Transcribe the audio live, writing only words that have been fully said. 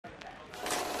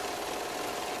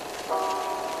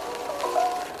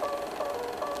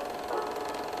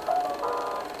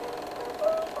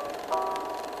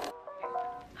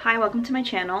Hi, welcome to my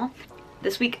channel.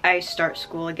 This week I start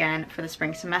school again for the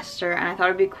spring semester, and I thought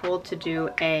it'd be cool to do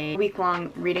a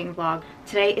week-long reading vlog.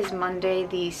 Today is Monday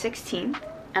the 16th,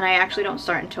 and I actually don't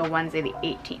start until Wednesday the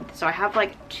 18th. So I have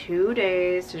like 2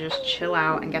 days to just chill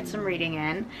out and get some reading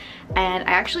in. And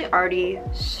I actually already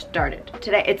started.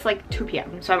 Today it's like 2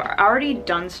 p.m. So I've already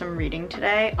done some reading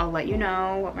today. I'll let you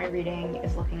know what my reading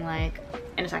is looking like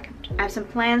in a second. I have some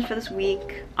plans for this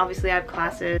week. Obviously I have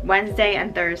classes Wednesday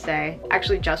and Thursday.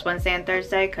 Actually just Wednesday and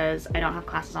Thursday because I don't have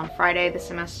classes on Friday this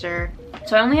semester.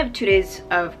 So I only have 2 days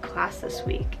of class this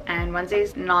week, and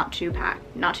Wednesday's not too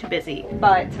packed, not too busy.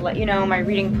 But to let you know my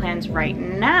reading plans right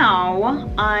now,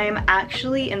 I'm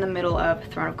actually in the middle of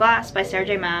Throne of Glass by Sarah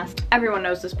J. Maas. Everyone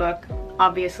knows this book,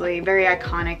 obviously, very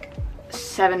iconic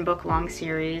 7-book long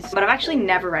series, but I've actually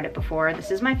never read it before.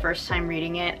 This is my first time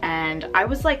reading it, and I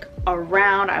was like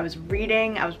around, I was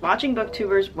watching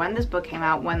booktubers when this book came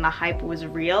out, when the hype was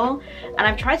real, and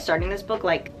I've tried starting this book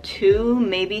like 2,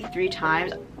 maybe 3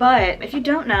 times. But if you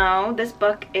don't know, this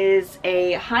book is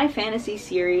a high fantasy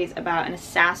series about an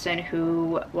assassin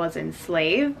who was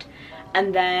enslaved,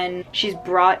 and then she's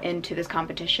brought into this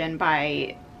competition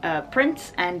by a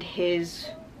prince and his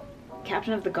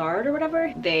captain of the guard or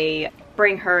whatever. They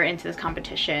bring her into this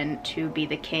competition to be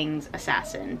the king's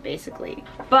assassin, basically.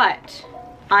 But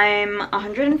I'm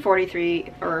 143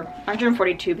 or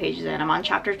 142 pages in. I'm on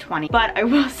chapter 20. But I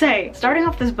will say, starting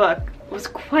off this book was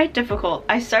quite difficult.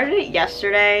 I started it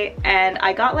yesterday and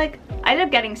I ended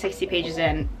up getting 60 pages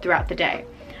in throughout the day.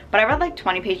 But I read like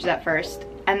 20 pages at first,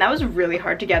 and that was really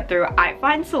hard to get through. I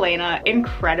find Selena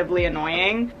incredibly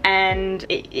annoying, and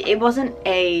it wasn't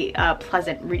a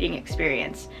pleasant reading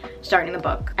experience starting the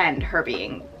book and her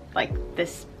being like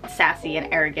this sassy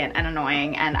and arrogant and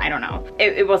annoying, and I don't know.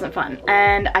 It wasn't fun.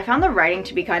 And I found the writing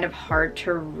to be kind of hard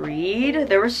to read.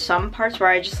 There were some parts where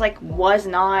I just like was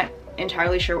not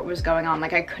entirely sure what was going on.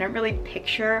 Like I couldn't really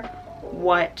picture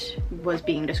what was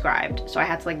being described. So I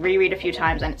had to like reread a few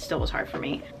times and it still was hard for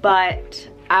me. But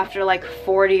after like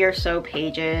 40 or so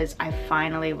pages, I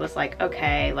finally was like,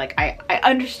 okay, like I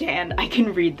understand, I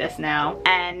can read this now.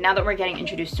 And now that we're getting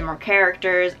introduced to more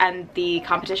characters and the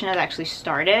competition has actually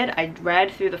started, I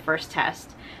read through the first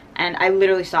test and I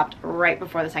literally stopped right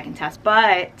before the second test.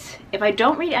 But if I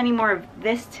don't read any more of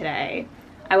this today,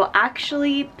 I will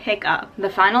actually pick up The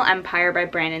Final Empire by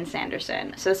Brandon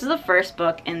Sanderson. So this is the first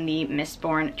book in the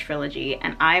Mistborn trilogy,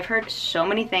 and I've heard so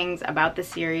many things about this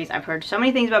series. I've heard so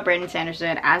many things about Brandon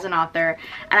Sanderson as an author,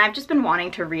 and I've just been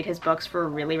wanting to read his books for a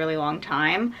really, really long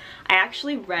time. I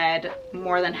actually read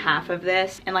more than half of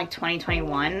this in like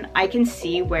 2021. I can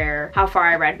see how far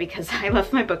I read because I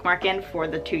left my bookmark in for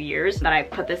the 2 years that I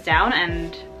put this down,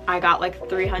 and I got like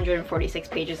 346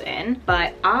 pages in.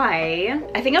 But I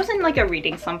think I was in like a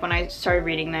reading slump when I started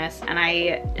reading this, and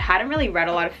I hadn't really read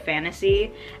a lot of fantasy,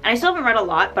 and I still haven't read a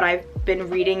lot, but I've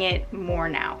been reading it more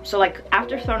now. So like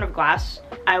after Throne of Glass,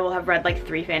 I will have read like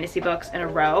 3 fantasy books in a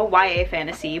row, YA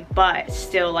fantasy, but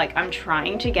still like I'm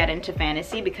trying to get into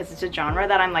fantasy because it's a genre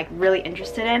that I'm like really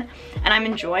interested in, and I'm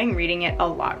enjoying reading it a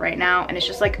lot right now, and it's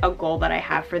just like a goal that I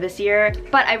have for this year.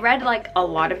 But I read like a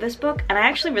lot of this book and I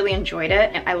actually really enjoyed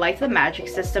it, and I liked the magic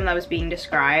system that was being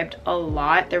described a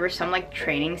lot. There were some like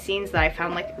training scenes that I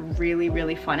found like really,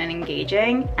 really fun and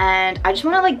engaging, and I just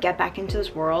want to like get back into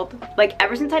this world. Like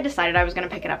ever since I decided I was gonna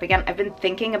pick it up again, I've been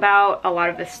thinking about a lot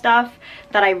of this stuff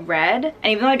that I read,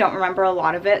 and even though I don't remember a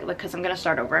lot of it, like because I'm gonna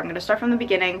start over, I'm gonna start from the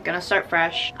beginning, gonna start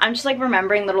fresh, I'm just like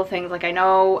remembering little things. Like I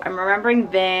know I'm remembering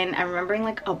Vin, I'm remembering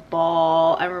like a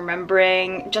ball, I'm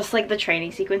remembering just like the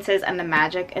training sequences, and the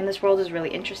magic in this world is really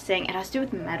interesting. It has to do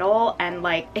with metal, and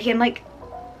like it can like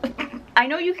I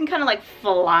know you can kind of like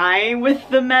fly with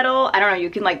the metal. I don't know, you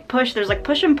can like push, there's like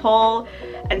push and pull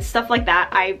and stuff like that.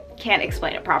 I can't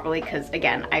explain it properly because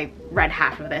again, I read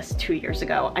half of this 2 years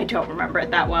ago. I don't remember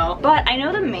it that well. But I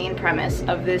know the main premise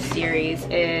of this series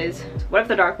is, what if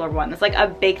the Dark Lord won? It's like a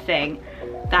big thing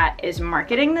that is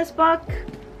marketing this book.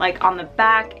 Like on the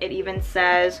back, it even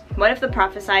says, what if the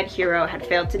prophesied hero had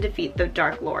failed to defeat the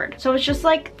Dark Lord? So it's just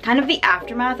like kind of the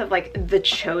aftermath of like the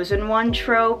chosen one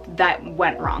trope that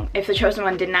went wrong, if the chosen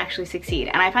one didn't actually succeed.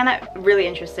 And I find that really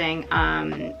interesting,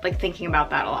 like thinking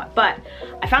about that a lot. But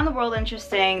I found the world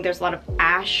interesting. There's a lot of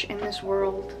ash in this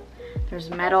world. There's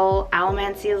metal.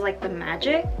 Allomancy is like the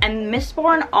magic. And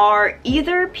Mistborn are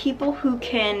either people who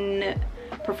can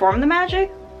perform the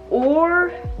magic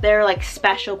or they're like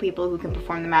special people who can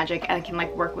perform the magic and can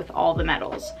like work with all the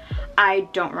metals. I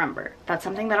don't remember. That's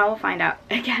something that I will find out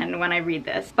again when I read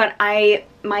this. But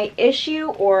my issue,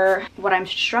 or what I'm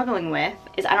struggling with,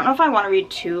 is I don't know if I want to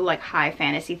read two like high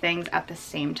fantasy things at the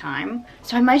same time.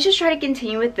 So I might just try to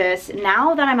continue with this.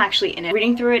 Now that I'm actually in it,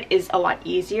 reading through it is a lot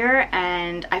easier,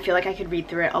 and I feel like I could read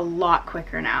through it a lot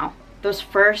quicker now. Those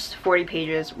first 40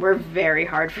 pages were very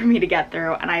hard for me to get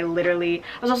through, and I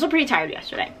was also pretty tired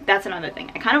yesterday. That's another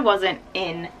thing. I kind of wasn't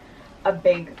in a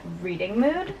big reading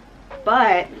mood,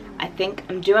 but I think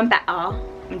I'm doing better.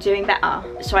 I'm doing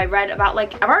better. So I read about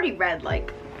I've already read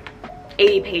like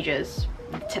 80 pages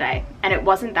today, and it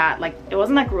wasn't that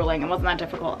grueling. It wasn't that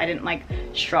difficult. I didn't like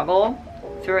struggle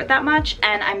through it that much,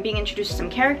 and I'm being introduced to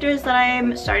some characters that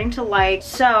I'm starting to like.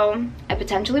 So I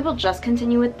potentially will just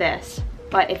continue with this.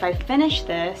 But if I finish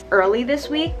this early this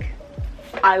week,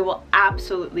 I will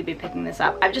absolutely be picking this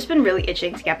up. I've just been really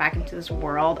itching to get back into this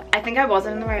world. I think I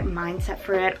wasn't in the right mindset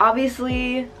for it.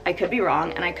 Obviously, I could be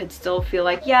wrong, and I could still feel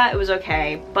like, yeah, it was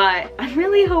okay. But I'm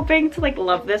really hoping to like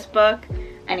love this book.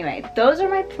 Anyway, those are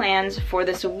my plans for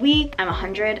this week. I'm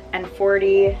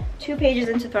 142 pages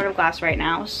into Throne of Glass right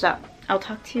now, so I'll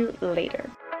talk to you later.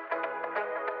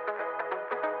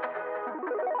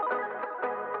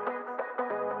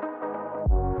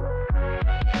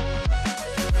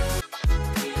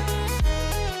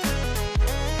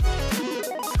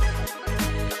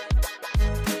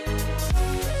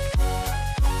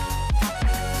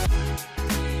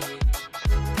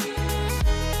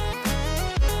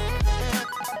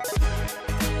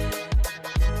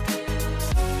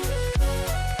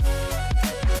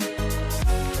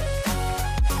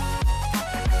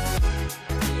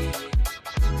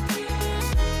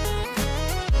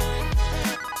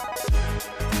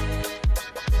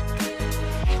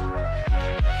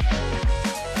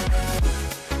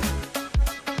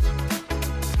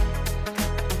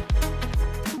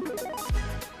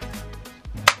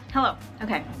 Hello.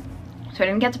 Okay, so I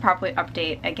didn't get to properly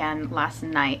update again last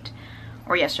night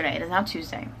or yesterday. It is now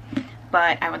Tuesday,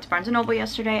 but I went to Barnes & Noble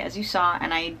yesterday, as you saw,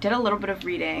 and I did a little bit of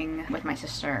reading with my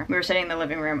sister. We were sitting in the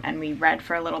living room and we read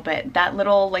for a little bit. That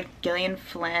little like Gillian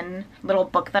Flynn little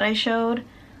book that I showed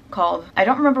called, I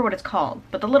don't remember what it's called,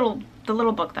 but the little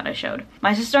book that I showed.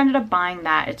 My sister ended up buying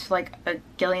that. It's like a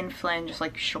Gillian Flynn just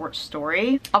like short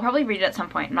story. I'll probably read it at some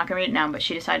point. I'm not gonna read it now, but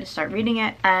she decided to start reading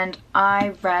it, and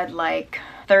I read like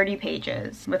 30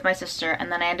 pages with my sister, and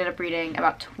then I ended up reading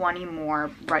about 20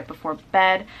 more right before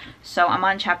bed. So I'm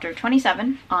on chapter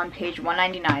 27 on page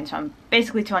 199, so I'm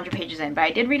basically 200 pages in, but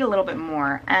I did read a little bit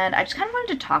more, and I just kind of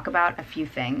wanted to talk about a few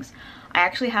things. I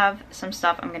actually have some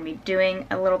stuff I'm going to be doing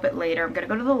a little bit later. I'm going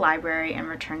to go to the library and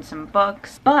return some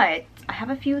books, but I have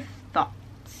a few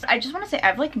thoughts. I just want to say I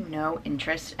have like no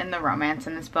interest in the romance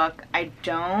in this book. I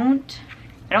don't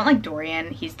like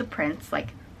Dorian. He's the prince,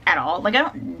 like, at all. Like, I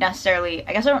don't necessarily,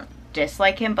 I guess I don't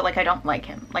dislike him, but like I don't like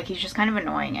him. Like, he's just kind of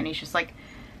annoying, and he's just like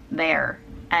there.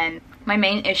 And my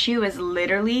main issue is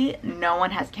literally no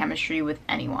one has chemistry with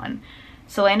anyone.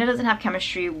 Selena doesn't have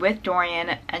chemistry with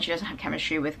Dorian, and she doesn't have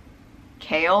chemistry with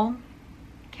Kale.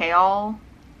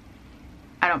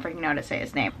 I don't freaking know how to say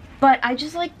his name. But I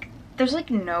just like, there's like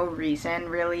no reason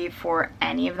really for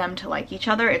any of them to like each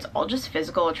other. It's all just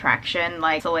physical attraction.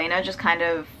 Like, Selena just kind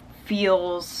of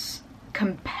feels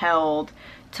compelled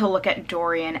to look at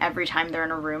Dorian every time they're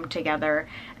in a room together,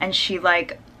 and she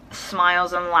like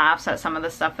smiles and laughs at some of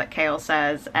the stuff that Kale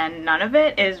says, and none of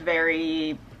it is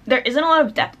very, there isn't a lot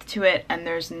of depth to it, and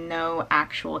there's no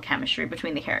actual chemistry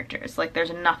between the characters. Like,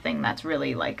 there's nothing that's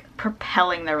really like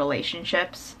propelling their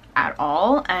relationships at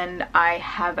all, and I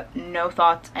have no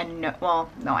thoughts and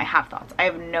I have thoughts. I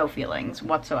have no feelings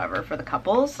whatsoever for the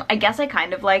couples. I guess I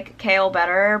kind of like Kale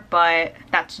better, but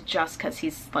that's just because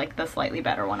he's like the slightly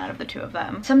better one out of the two of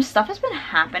them. Some stuff has been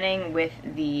happening with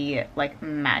the like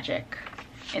magic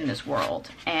in this world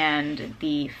and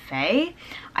the Fae.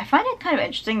 I find it kind of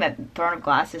interesting that Throne of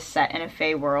Glass is set in a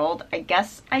Fae world. I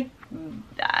guess I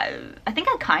think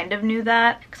I kind of knew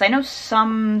that, because I know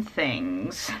some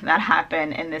things that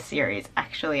happen in this series.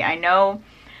 Actually, I know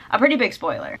a pretty big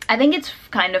spoiler. I think it's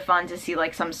kind of fun to see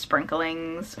like some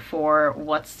sprinklings for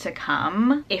what's to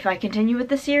come if I continue with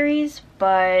the series,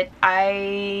 but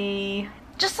I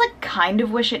just like kind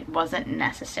of wish it wasn't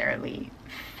necessarily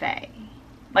Fae.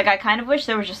 Like, I kind of wish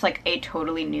there was just like a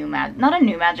totally new not a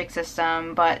new magic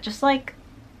system, but just like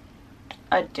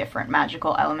a different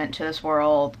magical element to this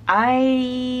world.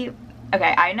 I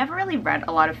never really read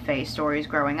a lot of Fae stories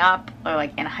growing up, or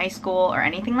like in high school or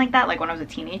anything like that, like when I was a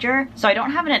teenager. So I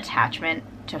don't have an attachment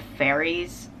to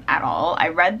fairies at all. I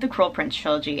read the Cruel Prince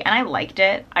trilogy and I liked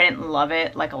it. I didn't love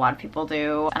it like a lot of people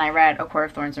do. And I read A Court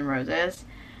of Thorns and Roses.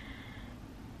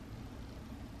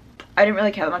 I didn't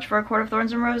really care that much for A Court of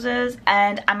Thorns and Roses,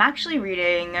 and I'm actually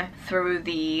reading through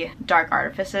the Dark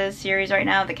Artifices series right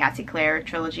now, the Cassie Clare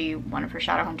trilogy, one of her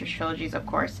Shadowhunters trilogies, of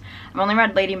course. I've only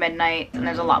read Lady Midnight, and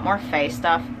there's a lot more Fae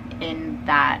stuff in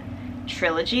that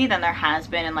trilogy than there has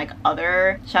been in like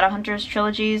other Shadowhunters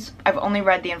trilogies. I've only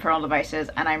read the Infernal Devices,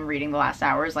 and I'm reading The Last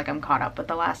Hours, like I'm caught up with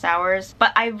The Last Hours.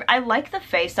 But I like the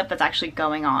Fae stuff that's actually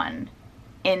going on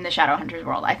in the Shadowhunters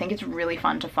world. I think it's really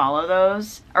fun to follow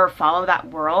those, or follow that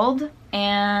world,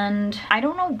 and I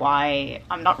don't know why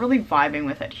I'm not really vibing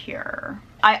with it here.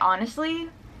 I honestly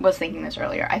was thinking this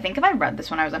earlier. I think if I read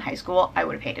this when I was in high school, I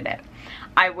would have hated it.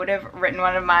 I would have written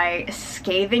one of my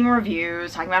scathing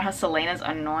reviews talking about how Selena's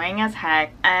annoying as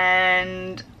heck,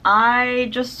 and I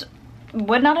just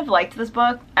would not have liked this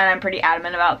book, and I'm pretty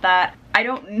adamant about that. I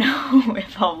don't know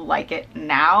if I'll like it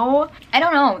now. I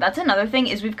don't know. That's another thing,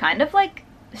 is we've kind of like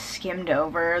skimmed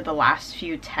over the last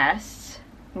few tests.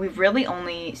 We've really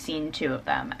only seen 2 of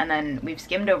them, and then we've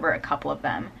skimmed over a couple of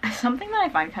them. Something that I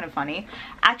find kind of funny,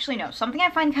 actually no, something I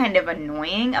find kind of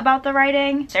annoying about the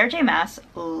writing, Sarah J Maas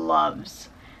loves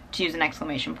to use an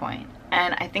exclamation point,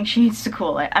 and I think she needs to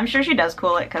cool it. I'm sure she does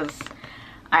cool it, because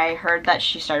I heard that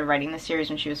she started writing this series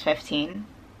when she was 15.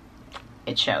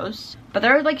 It shows. But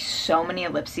there are like so many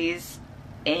ellipses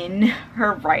in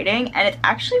her writing, and it's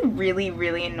actually really,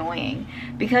 really annoying,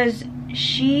 because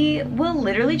she will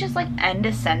literally just like end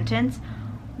a sentence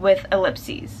with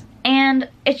ellipses, and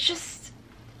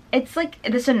it's like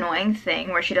this annoying thing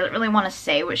where she doesn't really want to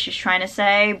say what she's trying to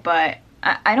say, but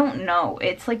I don't know,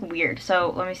 it's like weird.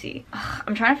 So let me see.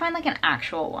 I'm trying to find like an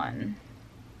actual one.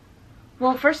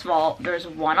 Well, first of all, there's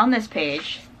one on this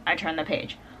page. I turn the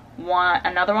page.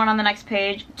 Another one on the next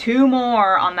page, 2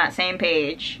 more on that same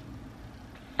page.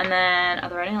 And then, are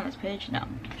there any on this page? No.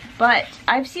 But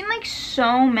I've seen like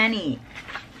so many.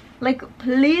 Like,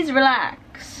 please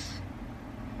relax.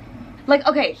 Like,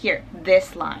 okay, here,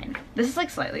 this line. This is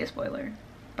like slightly a spoiler,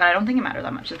 but I don't think it matters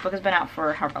that much. This book has been out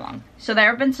for however long. So there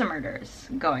have been some murders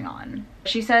going on.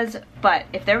 She says, but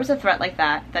if there was a threat like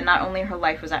that, then not only her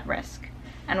life was at risk.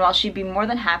 And while she'd be more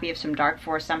than happy if some dark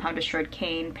force somehow destroyed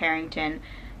Kane, Parrington,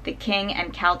 the King,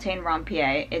 and Caltaine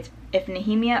Rompier, it's if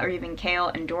Nehemia or even Kale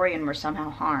and Dorian were somehow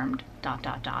harmed, ...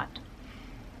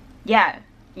 Yeah,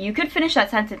 you could finish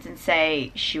that sentence and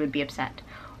say she would be upset,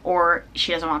 or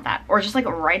she doesn't want that, or just like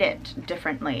write it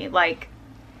differently. Like,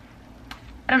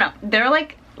 I don't know. There are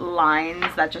like lines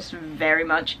that just very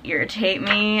much irritate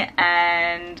me,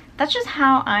 and that's just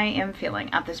how I am feeling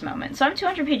at this moment. So I'm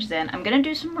 200 pages in. I'm gonna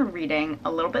do some more reading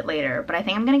a little bit later, but I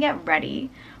think I'm gonna get ready.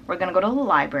 We're gonna go to the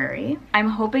library. I'm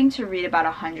hoping to read about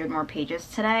 100 more pages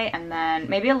today, and then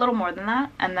maybe a little more than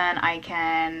that, and then I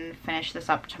can finish this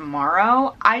up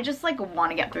tomorrow. I just like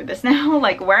want to get through this now,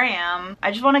 like where I am.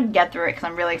 I just want to get through it because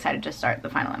I'm really excited to start The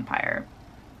Final Empire.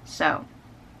 So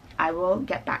I will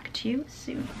get back to you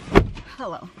soon.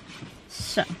 Hello.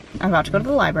 So, I'm about to go to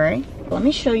the library. Let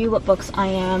me show you what books I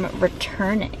am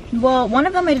returning. Well, one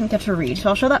of them I didn't get to read, so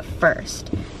I'll show that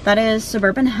first. That is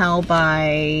Suburban Hell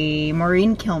by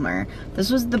Maureen Kilmer. This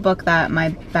was the book that my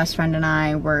best friend and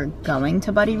I were going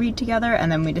to buddy read together,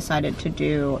 and then we decided to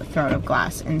do Throne of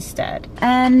Glass instead.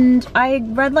 And I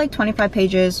read like 25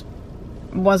 pages,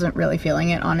 wasn't really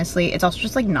feeling it, honestly. It's also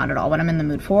just like not at all what I'm in the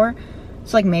mood for.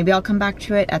 So like maybe I'll come back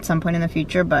to it at some point in the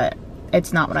future, but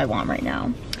it's not what I want right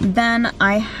now. Then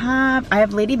I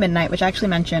have Lady Midnight, which I actually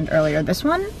mentioned earlier. This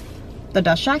one, the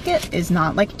dust jacket is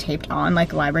not like taped on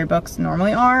like library books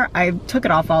normally are. I took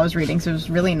it off while I was reading, so it was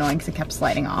really annoying because it kept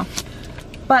sliding off.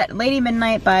 But Lady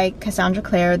Midnight by Cassandra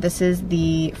Clare. This is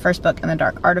the first book in the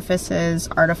Dark Artifices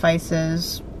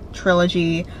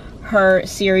trilogy. Her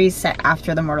series set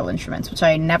after the Mortal Instruments, which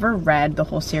I never read the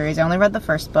whole series. I only read the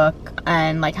first book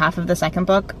and like half of the second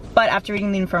book. But after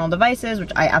reading the Infernal Devices,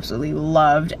 which I absolutely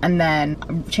loved, and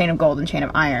then Chain of Gold and Chain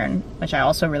of Iron, which I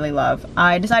also really love,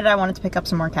 I decided I wanted to pick up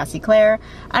some more Cassie Clare,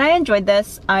 and I enjoyed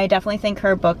this. I definitely think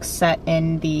her books set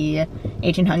in the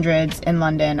 1800s in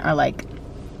London are like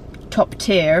top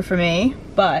tier for me,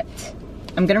 but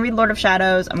I'm gonna read Lord of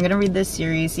Shadows. I'm gonna read this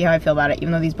series, see how I feel about it,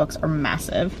 even though these books are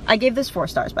massive. I gave this 4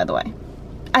 stars, by the way.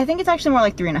 I think it's actually more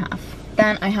like 3.5.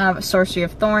 Then I have Sorcery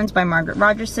of Thorns by Margaret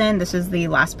Rogerson. This is the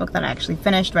last book that I actually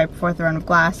finished right before Throne of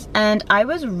Glass, and I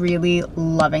was really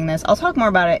loving this. I'll talk more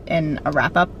about it in a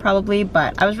wrap-up probably,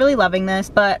 but I was really loving this,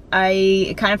 but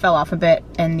it kind of fell off a bit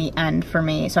in the end for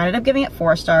me, so I ended up giving it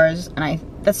 4 stars, and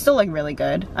that's still like really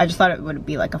good. I just thought it would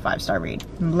be like a 5-star read.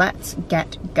 Let's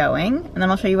get going, and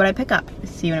then I'll show you what I pick up.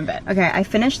 See you in a bit. Okay, I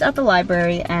finished at the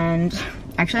library, and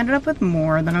Actually ended up with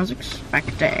more than I was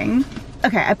expecting.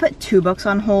 Okay, I put 2 books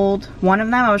on hold. One of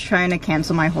them I was trying to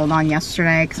cancel my hold on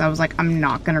yesterday because I was like, I'm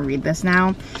not gonna read this now.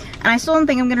 And I still don't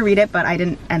think I'm gonna read it, but I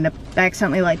didn't end up, I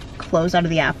accidentally like closed out of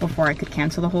the app before I could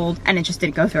cancel the hold, and it just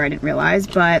didn't go through, I didn't realize.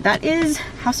 But that is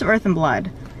House of Earth and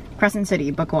Blood, Crescent City,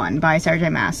 book 1 by Sarah J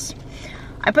Maas.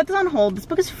 I put this on hold. This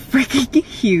book is freaking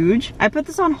huge. I put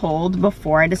this on hold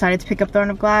before I decided to pick up Throne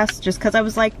of Glass, just because I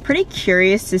was like pretty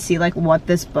curious to see like what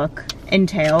this book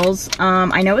entails.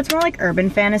 I know it's more like urban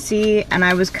fantasy, and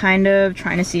I was kind of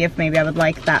trying to see if maybe I would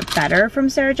like that better from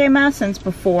Sarah J Maas, since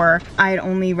before I had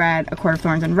only read A Court of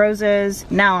Thorns and Roses.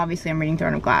 Now obviously I'm reading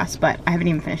Throne of Glass, but I haven't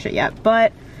even finished it yet.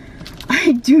 But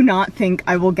I do not think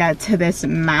I will get to this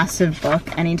massive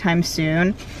book anytime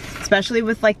soon, especially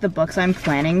with like the books I'm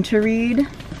planning to read.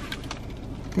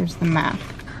 There's the map.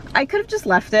 I could have just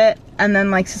left it and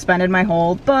then like suspended my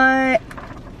hold, but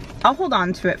I'll hold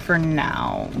on to it for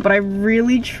now. But I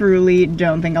really truly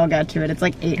don't think I'll get to it. It's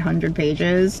like 800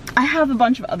 pages. I have a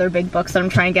bunch of other big books that I'm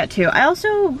trying to get to. I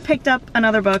also picked up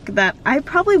another book that I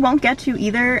probably won't get to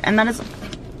either, and that is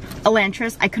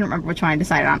Elantris. I couldn't remember which one I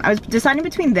decided on. I was deciding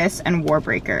between this and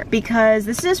Warbreaker because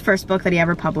this is his first book that he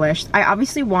ever published. I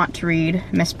obviously want to read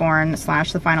Mistborn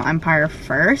 / The Final Empire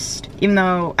first, even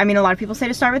though, I mean, a lot of people say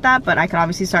to start with that, but I could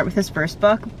obviously start with his first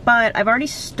book. But I've already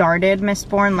started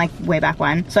Mistborn like way back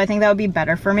when, so I think that would be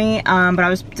better for me. But I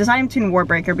was deciding between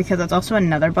Warbreaker because that's also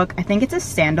another book. I think it's a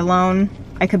standalone.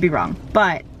 I could be wrong,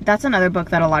 but that's another book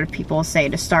that a lot of people say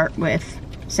to start with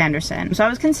Sanderson. So I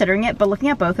was considering it, but looking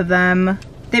at both of them,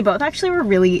 they both actually were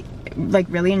really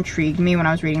intrigued me when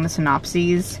I was reading the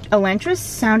synopses. Elantris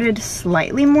sounded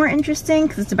slightly more interesting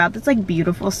because it's about this like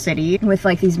beautiful city with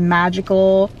like these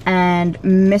magical and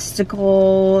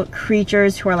mystical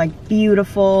creatures who are like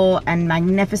beautiful and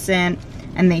magnificent,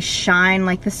 and they shine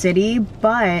like the city.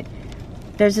 But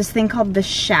there's this thing called the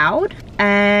Shroud,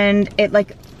 and it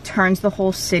like turns the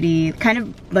whole city, kind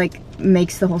of like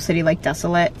makes the whole city like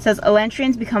desolate. It says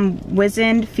Elantrians become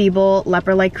wizened, feeble,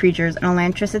 leper-like creatures, and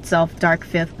Elantris itself dark,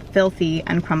 filthy,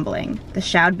 and crumbling. The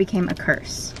Shroud became a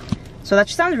curse. So that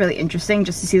just sounds really interesting,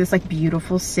 just to see this like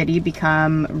beautiful city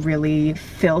become really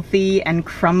filthy and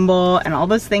crumble and all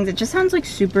those things. It just sounds like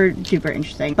super duper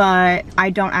interesting. But I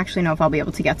don't actually know if I'll be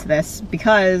able to get to this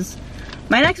because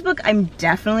my next book I'm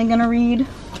definitely gonna read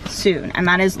soon, and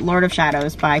that is Lord of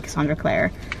Shadows by Cassandra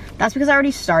Clare. That's because I already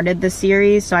started the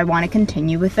series, so I want to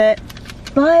continue with it.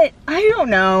 But I don't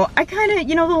know. I kind of,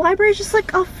 you know, the library is just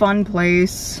like a fun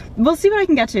place. We'll see what I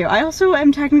can get to. I also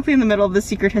am technically in the middle of the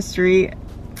secret history.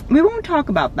 We won't talk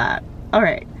about that. All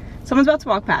right. Someone's about to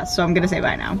walk past, so I'm going to say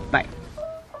bye now. Bye.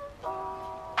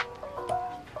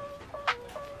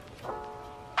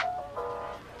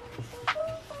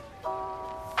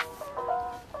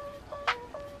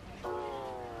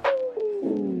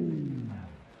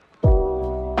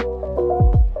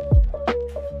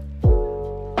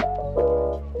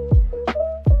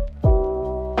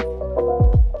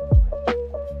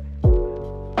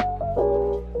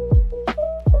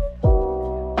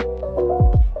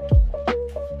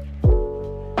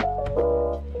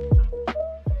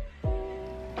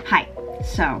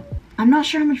 So, I'm not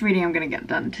sure how much reading I'm gonna get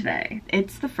done today.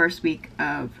 It's the first week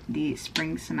of the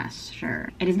spring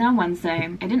semester. It is now Wednesday.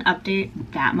 I didn't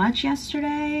update that much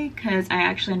yesterday because I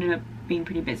actually ended up being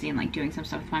pretty busy and like doing some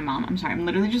stuff with my mom. I'm sorry, I'm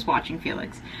literally just watching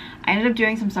Felix. I ended up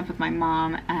doing some stuff with my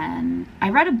mom and I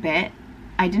read a bit.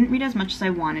 I didn't read as much as I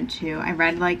wanted to. I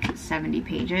read like 70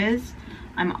 pages.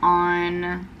 I'm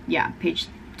on, yeah, page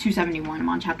 271. I'm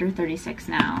on chapter 36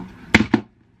 now.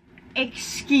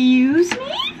 Excuse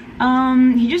me?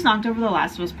 He just knocked over The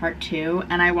Last of Us Part 2,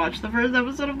 and I watched the first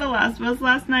episode of The Last of Us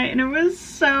last night, and it was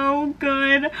so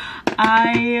good.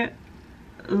 I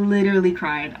literally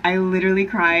cried. I literally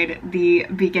cried. The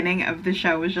beginning of the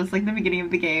show was just like the beginning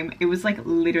of the game. It was like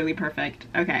literally perfect.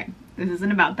 Okay, this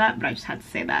isn't about that, but I just had to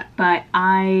say that. But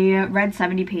I read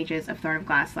 70 pages of Throne of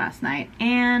Glass last night,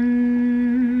 and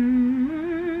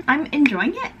I'm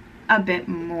enjoying it a bit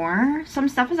more. Some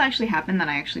stuff has actually happened that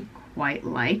I actually quite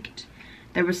liked.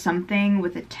 There was something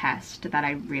with a test that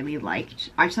I really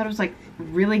liked. I just thought it was like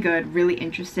really good, really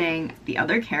interesting. The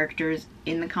other characters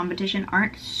in the competition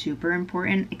aren't super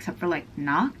important except for like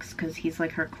Nox, because he's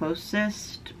like her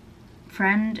closest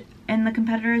friend in the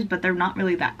competitors, but they're not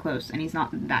really that close and he's not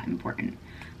that important.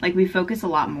 Like, we focus a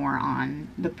lot more on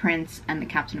the prince and the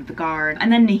captain of the guard.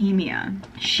 And then Nehemia.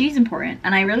 She's important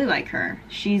and I really like her.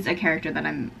 She's a character that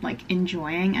I'm like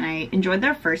enjoying, and I enjoyed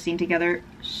their first scene together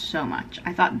so much.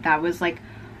 I thought that was like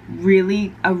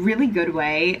a really good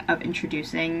way of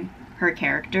introducing her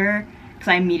character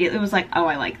because I immediately was like, oh,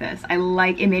 I like this.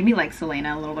 It made me like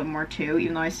Selena a little bit more too,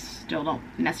 even though I still don't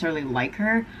necessarily like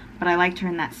her, but I liked her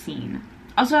in that scene.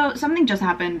 Also, something just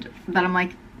happened that I'm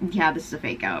like, yeah, this is a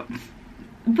fake out.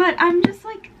 But I'm just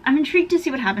like, I'm intrigued to see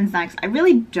what happens next. I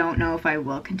really don't know if I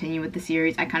will continue with the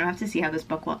series. I kind of have to see how this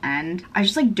book will end. I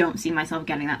just like don't see myself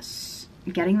getting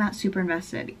that super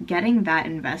invested, getting that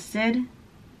invested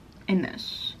in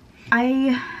this.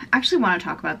 I actually want to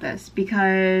talk about this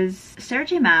because Sarah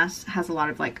J Maas has a lot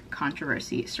of like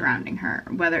controversy surrounding her,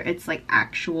 whether it's like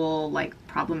actual like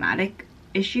problematic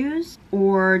issues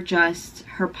or just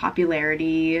her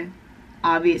popularity.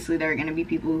 Obviously there are going to be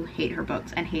people who hate her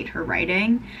books and hate her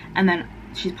writing, and then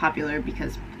she's popular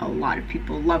because a lot of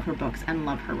people love her books and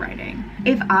love her writing.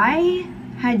 If I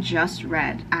had just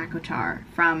read ACOTAR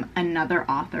from another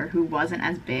author who wasn't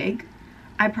as big,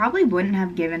 I probably wouldn't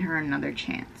have given her another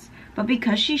chance. But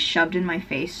because she shoved in my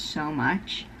face so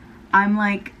much, I'm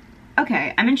like,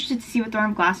 okay, I'm interested to see what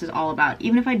Throne of Glass is all about,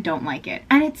 even if I don't like it.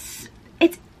 And it's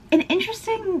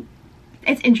interesting.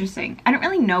 I don't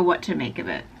really know what to make of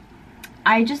it.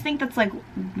 I just think that's like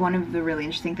one of the really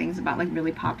interesting things about like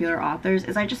really popular authors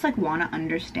is I just like want to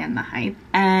understand the hype.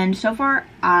 And so far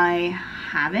I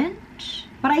haven't,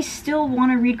 but I still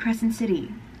want to read Crescent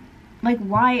City. Like,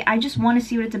 why? I just want to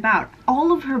see what it's about.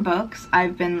 All of her books,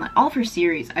 all of her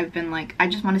series, I've been like, I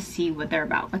just want to see what they're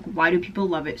about. Like, why do people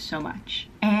love it so much?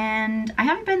 And I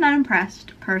haven't been that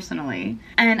impressed, personally.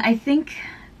 And I think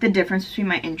the difference between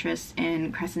my interest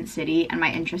in Crescent City and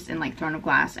my interest in, like, Throne of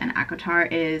Glass and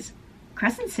ACOTAR is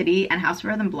Crescent City and House of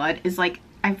Earth and Blood is, like,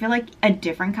 I feel like a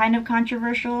different kind of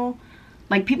controversial.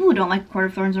 Like, people who don't like A Court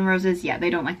of Thorns and Roses, yeah, they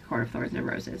don't like A Court of Thorns and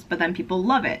Roses, but then people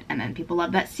love it, and then people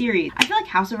love that series. I feel like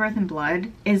House of Earth and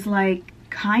Blood is, like,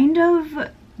 kind of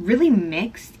really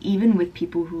mixed, even with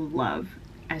people who love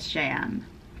SJM.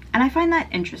 And I find that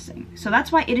interesting. So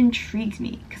that's why it intrigues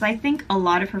me, because I think a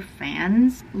lot of her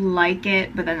fans like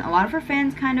it, but then a lot of her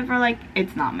fans kind of are like,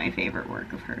 it's not my favorite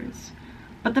work of hers.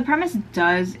 But the premise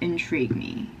does intrigue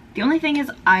me. The only thing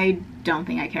is, I don't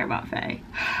think I care about Faye.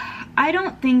 I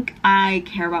don't think I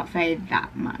care about Faye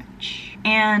that much.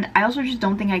 And I also just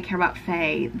don't think I care about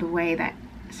Faye the way that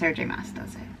Sarah J Maas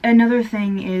does it. Another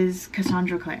thing is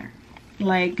Cassandra Clare.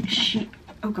 Like,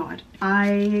 oh god.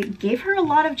 I gave her a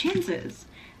lot of chances.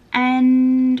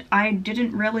 And I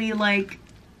didn't really, like,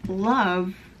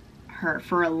 love her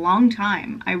for a long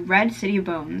time. I read City of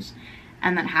Bones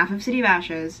and then half of City of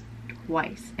Ashes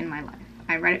twice in my life.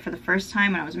 I read it for the first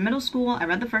time when I was in middle school. I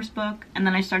read the first book, and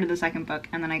then I started the second book,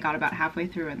 and then I got about halfway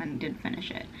through and then didn't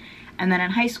finish it. And then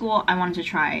in high school, I wanted to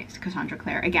try Cassandra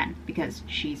Clare again because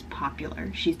she's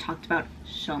popular. She's talked about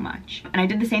so much. And I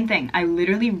did the same thing. I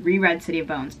literally reread City of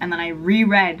Bones, and then I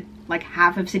reread like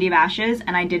half of City of Ashes,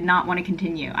 and I did not want to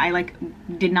continue. I like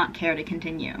did not care to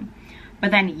continue.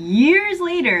 But then years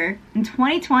later, in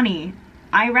 2020,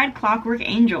 I read Clockwork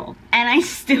Angel, and I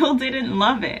still didn't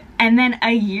love it. And then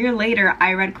a year later,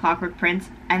 I read Clockwork Prince,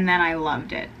 and then I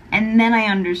loved it. And then I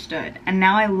understood, and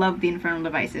now I love the Infernal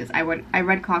Devices. I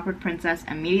read Clockwork Princess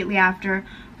immediately after,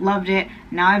 loved it.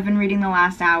 Now I've been reading The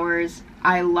Last Hours,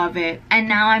 I love it. And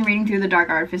now I'm reading through The Dark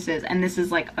Artifices, and this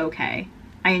is like, okay.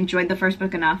 I enjoyed the first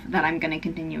book enough that I'm gonna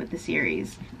continue with the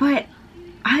series. But,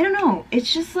 I don't know,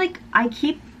 it's just like, I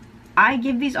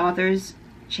give these authors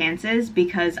chances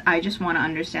because I just want to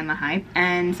understand the hype,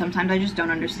 and sometimes I just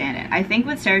don't understand it. I think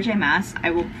with Sarah J Maas,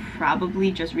 I will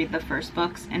probably just read the first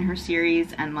books in her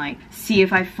series and like see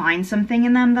if I find something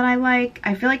in them that I like.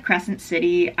 I feel like Crescent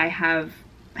City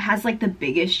has like the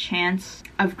biggest chance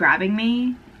of grabbing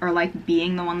me or like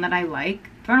being the one that I like.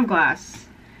 Throne of Glass,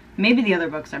 maybe the other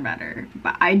books are better,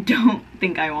 but I don't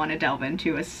think I want to delve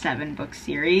into a 7-book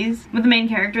series with a main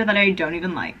character that I don't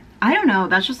even like. I don't know,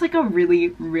 that's just like a really,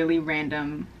 really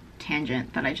random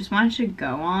tangent that I just wanted to go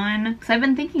on because I've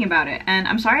been thinking about it, and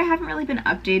I'm sorry I haven't really been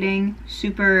updating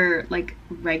super like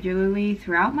regularly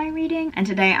throughout my reading, and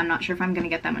today I'm not sure if I'm gonna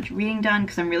get that much reading done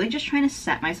because I'm really just trying to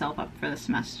set myself up for the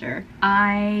semester.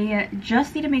 I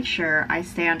just need to make sure I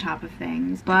stay on top of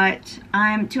things, but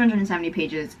I'm 270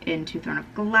 pages into Throne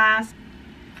of Glass.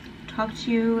 Talk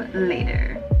to you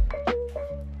later.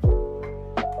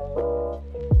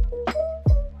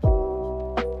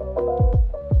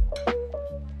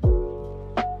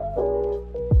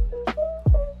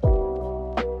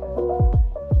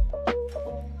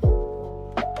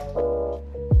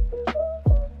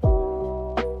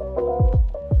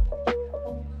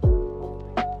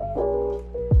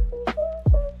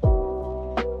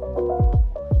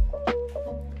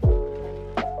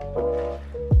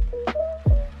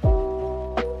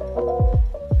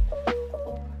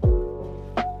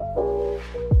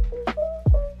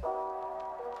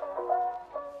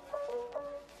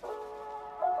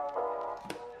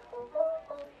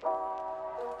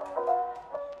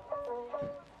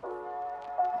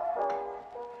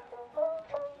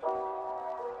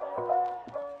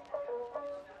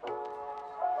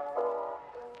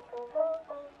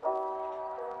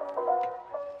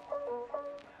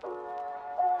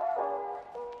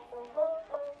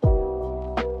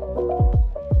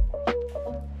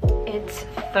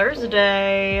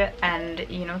 Thursday, and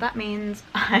you know what that means.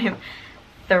 I'm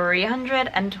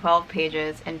 312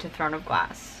 pages into Throne of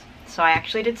Glass. So I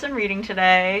actually did some reading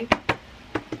today.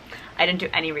 I didn't do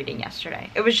any reading yesterday.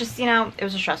 It was just, you know, it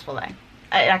was a stressful day.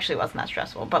 It actually wasn't that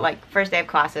stressful, but like first day of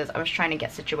classes, I was trying to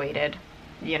get situated,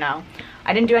 you know.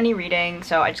 I didn't do any reading,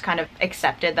 so I just kind of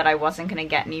accepted that I wasn't gonna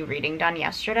get any reading done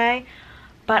yesterday.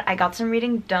 But I got some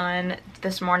reading done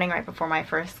this morning right before my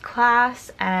first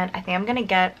class, and I think I'm gonna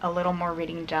get a little more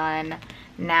reading done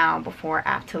now before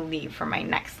I have to leave for my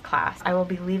next class. I will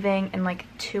be leaving in like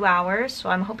 2 hours, so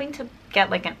I'm hoping to get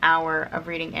like an hour of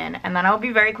reading in, and then I'll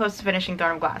be very close to finishing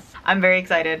Throne of Glass. I'm very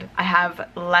excited. I have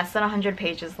less than 100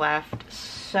 pages left,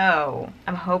 so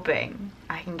I'm hoping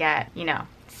I can get, you know,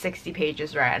 60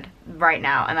 pages read right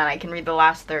now, and then I can read the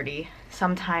last 30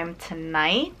 sometime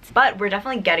tonight. But we're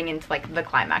definitely getting into like the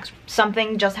climax.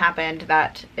 Something just happened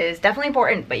that is definitely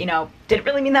important, but you know, didn't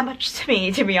really mean that much to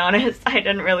me, to be honest. I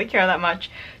didn't really care that much.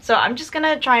 So I'm just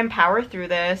gonna try and power through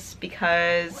this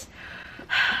because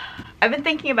I've been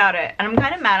thinking about it, and I'm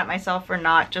kind of mad at myself for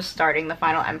not just starting the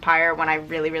Final Empire when I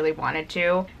really wanted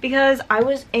to, because I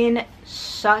was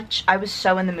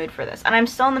so in the mood for this, and I'm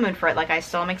still in the mood for it. Like, I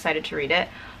still am excited to read it,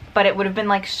 but it would have been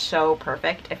like so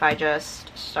perfect if I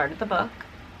just started the book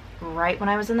right when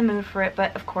I was in the mood for it.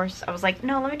 But of course I was like,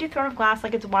 no, let me do Throne of Glass.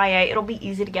 Like, it's YA, it'll be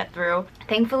easy to get through.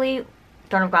 Thankfully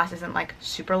Throne of Glass isn't like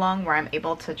super long where I'm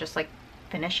able to just like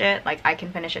finish it. Like, I can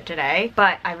finish it today,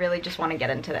 but I really just want to get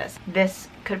into this. This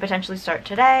could potentially start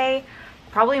today,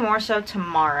 probably more so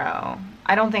tomorrow.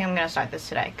 I don't think I'm gonna start this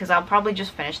today because I'll probably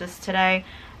just finish this today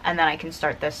and then I can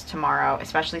start this tomorrow,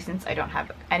 especially since I don't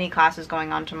have any classes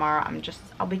going on tomorrow.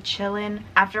 I'll be chilling.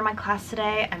 After my class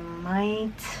today, I might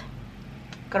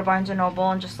go to Barnes & Noble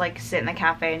and just like sit in the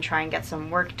cafe and try and get some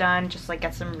work done, just like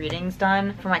get some readings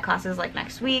done for my classes like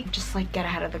next week, just like get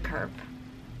ahead of the curve,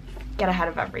 get ahead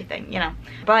of everything, you know.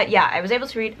 But yeah, I was able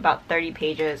to read about 30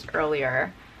 pages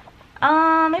earlier.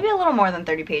 Maybe a little more than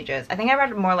 30 pages. I think I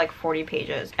read more like 40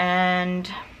 pages, and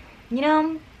you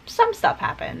know, some stuff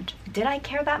happened. Did I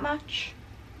care that much?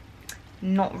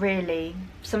 Not really.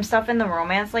 Some stuff in the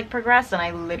romance like progressed and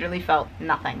I literally felt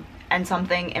nothing, and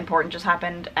something important just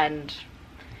happened and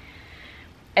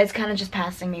it's kind of just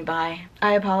passing me by.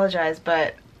 I apologize,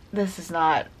 but this is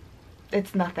not,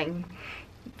 it's nothing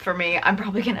for me. I'm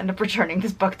probably gonna end up returning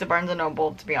this book to Barnes &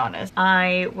 Noble, to be honest.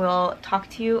 I will talk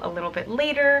to you a little bit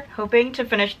later, hoping to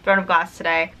finish Throne of Glass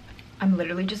today. I'm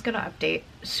literally just gonna update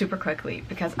super quickly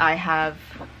because I have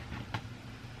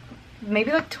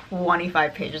maybe like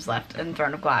 25 pages left in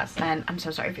Throne of Glass, and I'm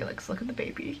so sorry, Felix. Look at the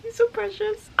baby, he's so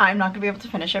precious. I'm not gonna be able to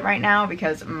finish it right now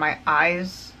because my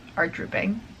eyes are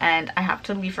drooping and I have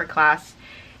to leave for class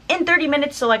in 30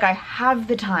 minutes, so like I have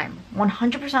the time,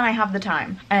 100% I have the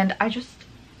time, and I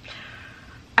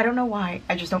don't know why,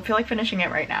 I just don't feel like finishing it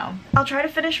right now. I'll try to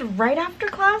finish right after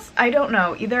class. I don't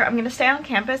know, either I'm gonna stay on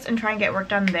campus and try and get work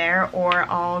done there, or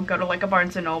I'll go to like a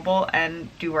Barnes & Noble and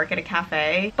do work at a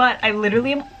cafe. But I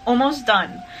literally am almost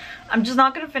done. I'm just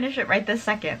not gonna finish it right this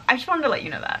second. I just wanted to let you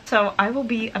know that. So I will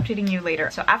be updating you later.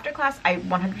 So after class, I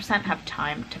 100% have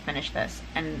time to finish this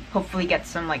and hopefully get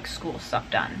some like school stuff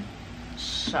done.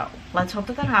 So let's hope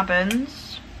that that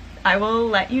happens. I will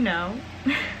let you know.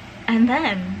 And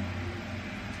then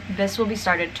this will be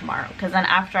started tomorrow, because then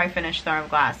after I finish Throne of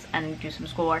Glass and do some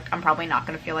schoolwork, I'm probably not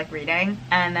gonna feel like reading,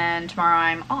 and then tomorrow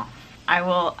I'm off. I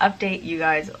will update you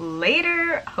guys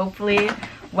later, hopefully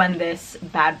when this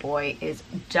bad boy is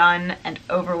done and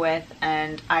over with,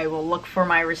 and I will look for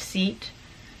my receipt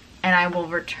and I will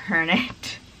return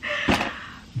it.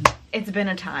 It's been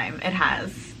a time. It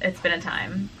has. It's been a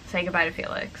time. Say goodbye to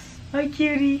Felix. Oh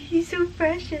cutie, he's so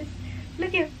precious.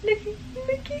 Look at him,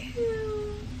 look at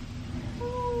him.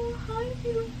 Hi,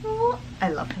 beautiful. I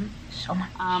love him so much.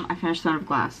 I finished Throne of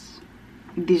Glass.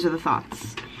 These are the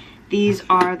thoughts. These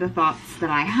are the thoughts that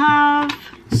I have.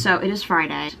 So it is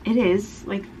Friday. It is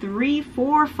like 3,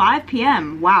 4, 5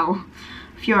 p.m. Wow,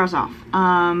 a few hours off.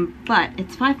 But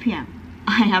it's 5 p.m.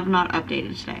 I have not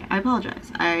updated today. I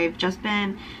apologize. It's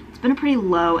been a pretty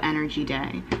low energy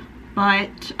day,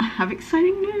 but I have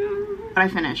exciting news. But I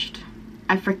finished.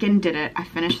 I freaking did it. I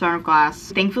finished Throne of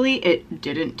Glass. Thankfully, it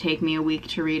didn't take me a week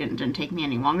to read. It didn't take me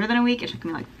any longer than a week. It took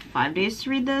me like 5 days to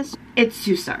read this. It's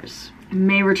 2 stars.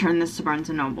 May return this to Barnes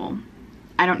 & Noble.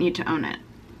 I don't need to own it.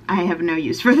 I have no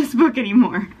use for this book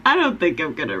anymore. I don't think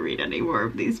I'm gonna read any more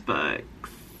of these books.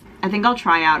 I think I'll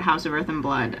try out House of Earth and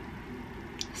Blood.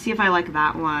 See if I like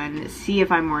that one. See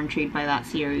if I'm more intrigued by that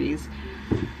series.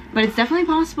 But it's definitely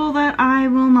possible that I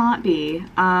will not be,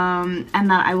 and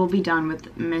that I will be done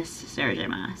with Miss Sarah J.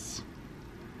 Maas.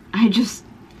 I just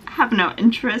have no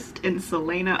interest in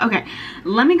Selena. Okay,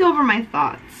 let me go over my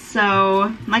thoughts.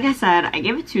 So, like I said, I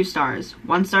gave it 2 stars.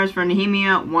 1 star for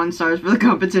Nehemia, 1 star for the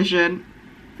competition.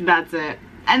 That's it.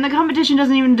 And the competition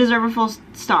doesn't even deserve a full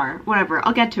star. Whatever,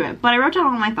 I'll get to it. But I wrote down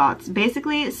all my thoughts.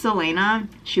 Basically, Selena,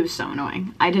 she was so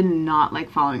annoying. I did not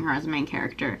like following her as a main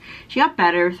character. She got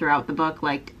better throughout the book.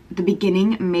 Like, the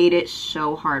beginning made it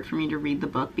so hard for me to read the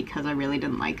book because I really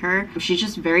didn't like her. She's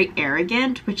just very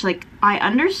arrogant, which, like, I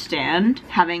understand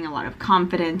having a lot of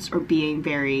confidence or being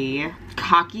very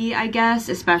cocky, I guess,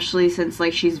 especially since,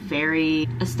 like, she's very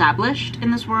established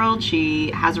in this world.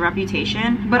 She has a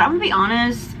reputation. But I'm gonna be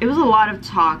honest, it was a lot of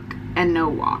talk and no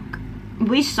walk.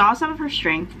 We saw some of her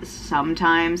strength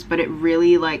sometimes, but it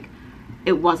really, like,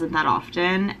 it wasn't that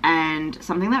often. And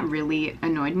something that really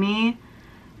annoyed me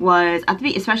was,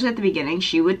 especially at the beginning,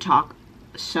 she would talk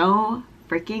so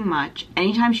freaking much.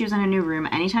 Anytime she was in a new room,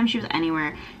 anytime she was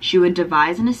anywhere, she would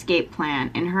devise an escape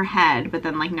plan in her head, but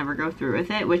then, like, never go through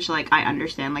with it, which, like, I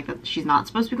understand, like, that she's not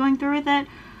supposed to be going through with it.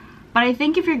 But I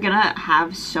think if you're gonna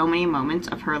have so many moments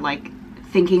of her, like,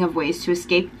 thinking of ways to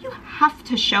escape, you have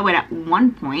to show it at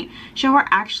one point. Show her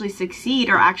actually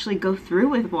succeed or actually go through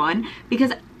with one,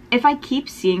 because if I keep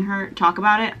seeing her talk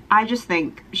about it, I just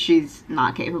think she's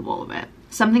not capable of it.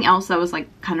 Something else that was, like,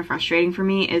 kind of frustrating for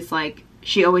me is, like,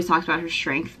 she always talks about her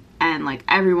strength, and, like,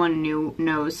 everyone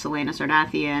knows Selena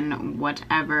Sardathian,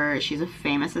 whatever. She's a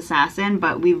famous assassin,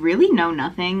 but we really know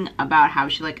nothing about how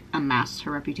she, like, amassed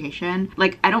her reputation.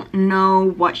 Like, I don't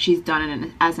know what she's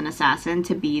done as an assassin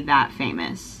to be that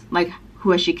famous. Like,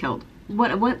 who has she killed?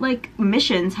 What like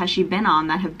missions has she been on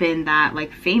that have been that,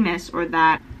 like, famous or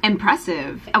that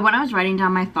impressive? When I was writing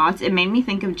down my thoughts, it made me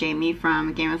think of Jaime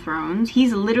from Game of Thrones.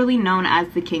 He's literally known as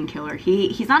the King Killer.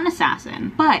 He's not an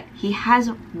assassin, but he has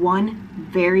one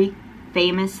very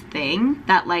famous thing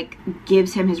that, like,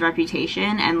 gives him his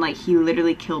reputation, and, like, he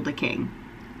literally killed a king.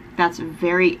 That's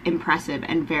very impressive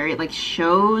and very, like,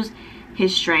 shows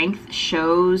his strength,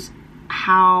 shows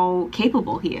how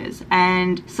capable he is.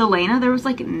 And Selena, there was,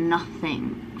 like,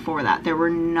 nothing for that. There were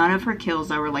none of her kills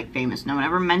that were, like, famous. No one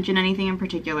ever mentioned anything in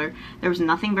particular. There was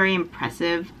nothing very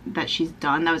impressive that she's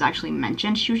done that was actually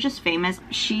mentioned. She was just famous.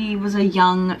 She was a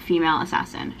young female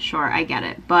assassin. Sure, I get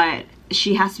it, but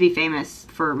she has to be famous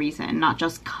for a reason, not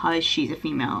just cause she's a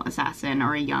female assassin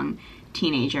or a young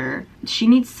teenager. She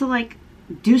needs to, like,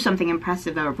 do something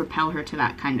impressive that would propel her to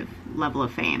that kind of level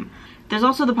of fame. There's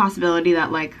also the possibility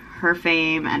that, like, her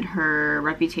fame and her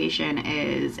reputation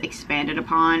is expanded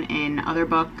upon in other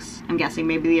books. I'm guessing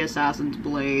maybe the Assassin's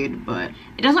Blade, but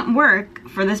it doesn't work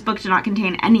for this book to not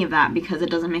contain any of that because it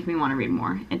doesn't make me want to read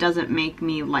more. It doesn't make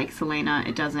me like Selena.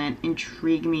 It doesn't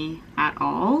intrigue me at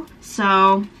all.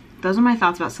 So those are my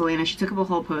thoughts about Selena. She took up a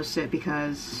whole post-it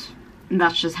because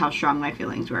that's just how strong my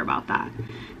feelings were about that.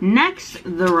 Next,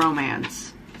 the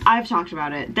romance. I've talked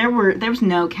about it. There was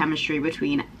no chemistry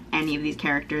between any of these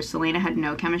characters. Selena had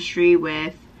no chemistry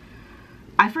with,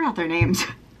 I forgot their names.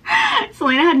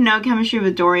 Selena had no chemistry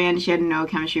with Dorian. She had no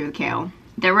chemistry with Kale.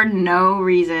 There were no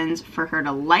reasons for her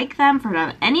to like them, for her to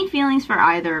have any feelings for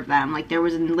either of them. Like, there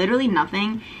was literally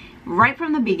nothing. Right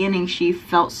from the beginning, she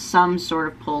felt some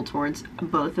sort of pull towards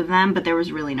both of them, but there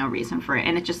was really no reason for it.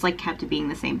 And it just, like, kept being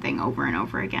the same thing over and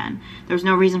over again. There was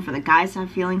no reason for the guys to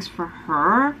have feelings for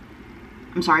her.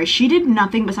 I'm sorry, she did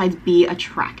nothing besides be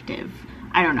attractive.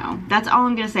 I don't know. That's all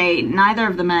I'm gonna say. Neither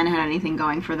of the men had anything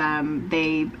going for them.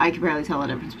 I could barely tell the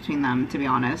difference between them, to be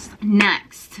honest.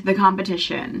 Next, the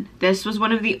competition. This was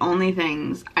one of the only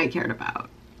things I cared about.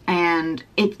 And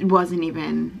it wasn't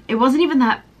even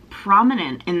that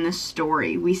prominent in the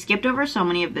story. We skipped over so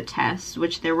many of the tests,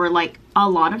 which there were, like, a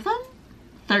lot of them.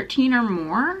 13 or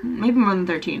more? Maybe more than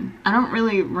 13. I don't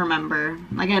really remember.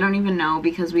 Like, I don't even know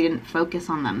because we didn't focus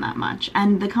on them that much.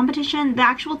 And the competition, the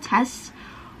actual tests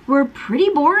were pretty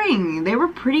boring. They were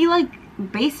pretty, like,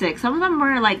 basic. Some of them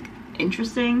were, like,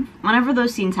 interesting. Whenever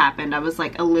those scenes happened, I was,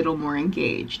 like, a little more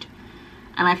engaged.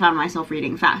 And I found myself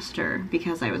reading faster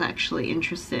because I was actually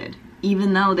interested.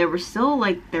 Even though there were still,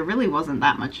 like, there really wasn't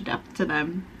that much depth to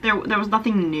them. There was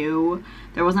nothing new.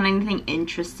 There wasn't anything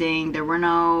interesting. There were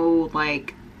no,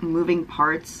 like, moving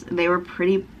parts. They were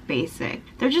pretty basic.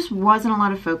 There just wasn't a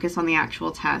lot of focus on the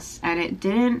actual tests, and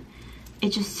it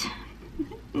just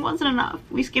wasn't enough.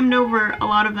 We skimmed over a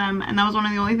lot of them, and that was one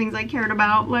of the only things I cared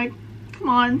about. Like, come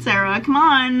on, Sarah, come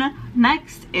on.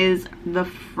 Next is the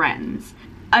friends.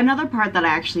 Another part that I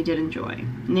actually did enjoy.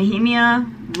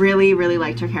 Nehemia, really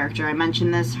liked her character. I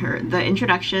mentioned this, the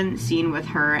introduction scene with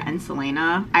her and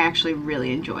Selena, I actually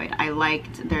really enjoyed. I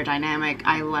liked their dynamic.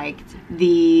 I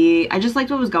just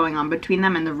liked what was going on between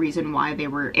them and the reason why they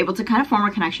were able to kind of form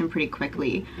a connection pretty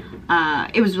quickly.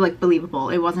 It was like believable.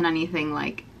 It wasn't anything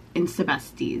like insta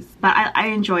besties, but I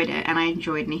enjoyed it, and I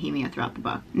enjoyed Nehemia throughout the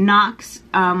book. Nox,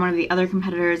 one of the other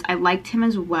competitors, I liked him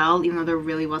as well, even though there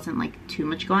really wasn't like too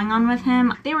much going on with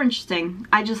him. They were interesting.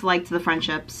 I just liked the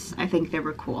friendships. I think they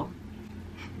were cool.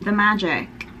 The magic,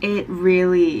 it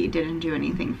really didn't do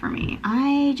anything for me.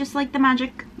 I just like the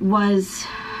magic was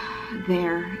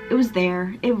there. It was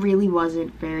there. It really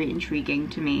wasn't very intriguing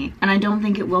to me, and I don't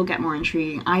think it will get more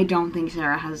intriguing. I don't think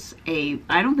Sarah has I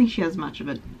don't think she has much of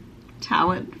a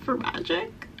talent for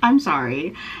magic. I'm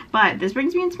sorry, but this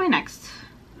brings me into my next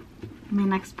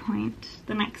point,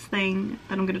 the next thing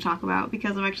that I'm going to talk about,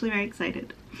 because I'm actually very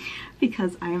excited,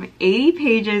 because I'm 80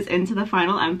 pages into the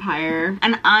Final Empire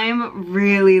and I'm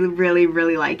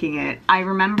really liking it. I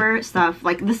remember stuff,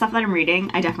 like the stuff that I'm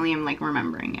reading, I definitely am like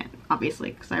remembering it,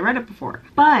 obviously, because I read it before.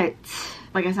 But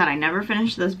like I said, I never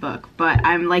finished this book, but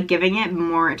I'm like giving it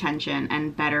more attention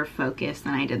and better focus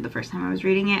than I did the first time I was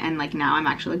reading it, and like now I'm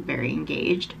actually like very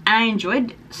engaged. And I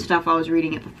enjoyed stuff I was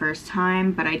reading it the first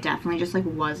time, but I definitely just like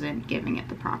wasn't giving it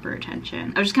the proper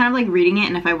attention. I was just kind of like reading it,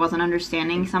 and if I wasn't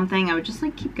understanding something, I would just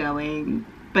like keep going.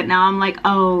 But now I'm like,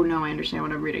 oh no, I understand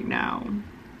what I'm reading now.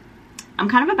 I'm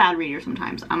kind of a bad reader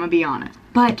sometimes, I'm gonna be honest.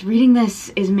 But reading this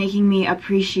is making me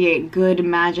appreciate good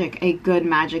magic, a good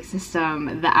magic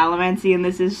system. The allomancy in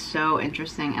this is so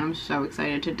interesting, and I'm so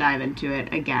excited to dive into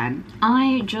it again.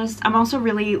 I'm also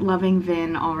really loving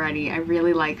Vin already. I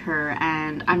really like her,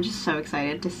 and I'm just so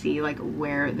excited to see like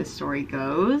where this story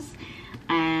goes.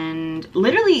 And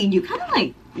literally, you kind of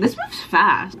like, this moves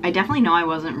fast. I definitely know I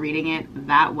wasn't reading it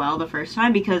that well the first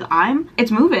time, because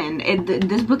it's moving.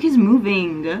 This book is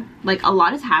moving. Like, a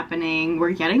lot is happening.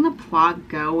 We're getting the plot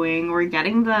going. We're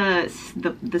getting the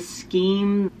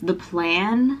scheme, the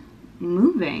plan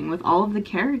moving with all of the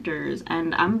characters,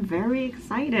 and I'm very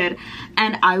excited.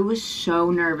 And I was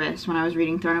so nervous when I was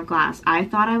reading Throne of Glass. I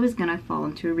thought I was gonna fall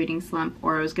into a reading slump,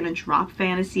 or I was gonna drop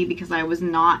fantasy because I was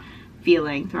not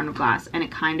feeling Throne of Glass, and it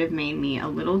kind of made me a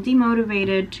little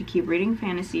demotivated to keep reading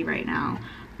fantasy right now.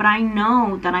 But I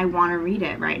know that I want to read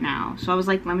it right now, so I was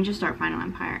like, let me just start Final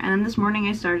Empire. And then this morning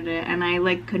I started it, and I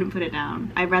like couldn't put it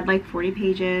down. I read like 40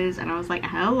 pages, and I was like,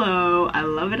 hello, I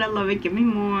love it, give me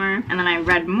more. And then I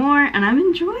read more, and I'm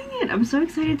enjoying it. I'm so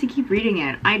excited to keep reading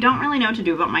it. I don't really know what to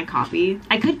do about my copy.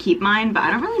 I could keep mine, but I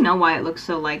don't really know why it looks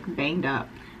so like banged up.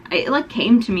 It like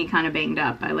came to me kind of banged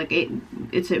up.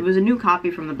 It was a new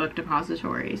copy from the book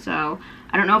depository, so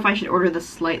I don't know if I should order the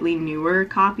slightly newer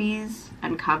copies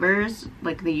and covers,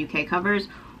 like the UK covers,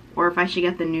 or if I should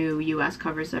get the new US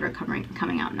covers that are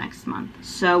coming out next month.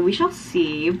 So we shall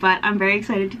see, but I'm very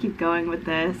excited to keep going with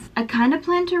this. I kind of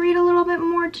plan to read a little bit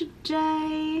more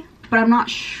today, but I'm not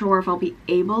sure if I'll be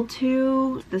able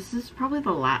to. This is probably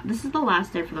the last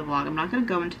day for the vlog. I'm not gonna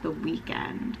go into the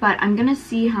weekend, but I'm gonna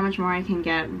see how much more I can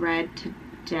get read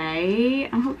today.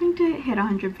 I'm hoping to hit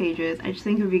 100 pages. I just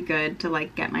think it would be good to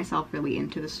like get myself really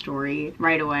into the story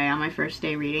right away on my first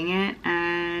day reading it,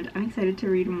 and I'm excited to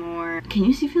read more. Can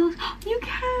you see Felix? You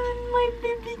can, my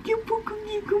baby.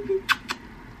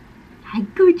 Hi,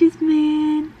 gorgeous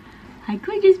man. Hi,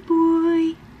 gorgeous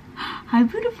boy. Hi,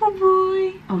 beautiful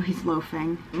boy. Oh, he's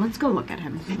loafing. Let's go look at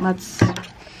him.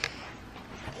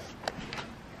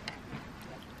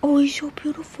 Oh, he's so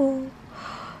beautiful.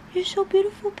 You're so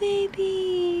beautiful,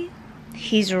 baby.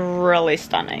 He's really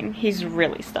stunning. He's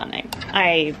really stunning.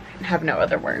 I have no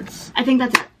other words. I think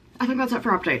that's it. I think that's it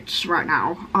for updates right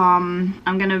now. I'm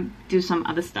gonna do some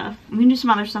other stuff. I'm gonna do some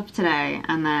other stuff today,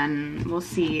 and then we'll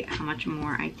see how much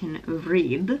more I can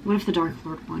read. What if the Dark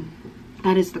Lord won?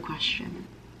 That is the question.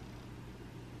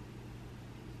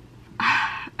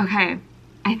 Okay,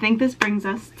 I think this brings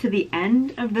us to the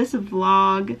end of this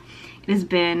vlog. It has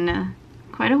been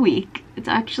quite a week. It's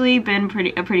actually been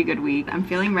a pretty good week. I'm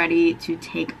feeling ready to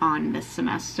take on this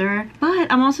semester,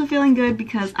 but I'm also feeling good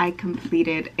because I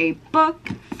completed a book,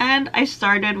 and I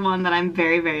started one that I'm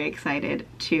very excited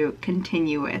to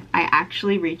continue with. I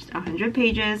actually reached 100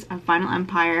 pages of Final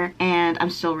Empire, and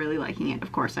I'm still really liking it.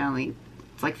 Of course,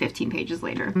 it's like 15 pages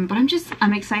later, but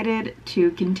I'm excited to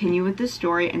continue with this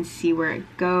story and see where it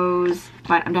goes.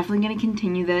 But I'm definitely going to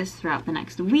continue this throughout the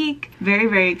next week.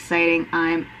 Very exciting.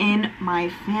 I'm in my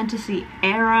fantasy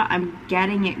era. I'm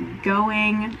getting it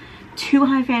going. 2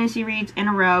 high fantasy reads in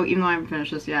a row, even though I haven't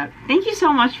finished this yet. Thank you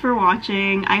so much for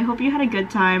watching. I hope you had a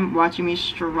good time watching me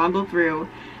struggle through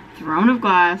Throne of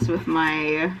Glass with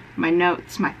my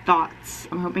notes, my thoughts.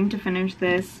 I'm hoping to finish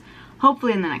this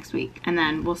hopefully in the next week, and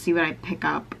then we'll see what I pick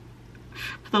up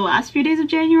for the last few days of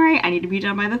January. I need to be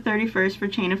done by the 31st for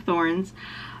Chain of Thorns.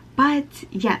 But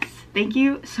yes, thank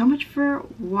you so much for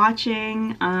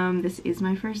watching. This is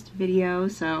my first video,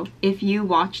 so if you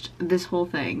watched this whole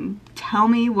thing, tell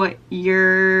me what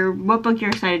book you're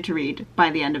excited to read by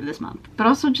the end of this month. But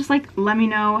also just like let me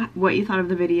know what you thought of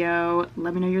the video.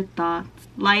 Let me know your thoughts.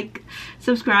 Like,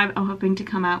 subscribe. I'm hoping to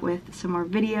come out with some more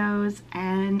videos,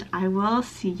 and I will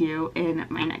see you in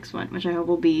my next one, which I hope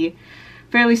will be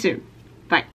fairly soon.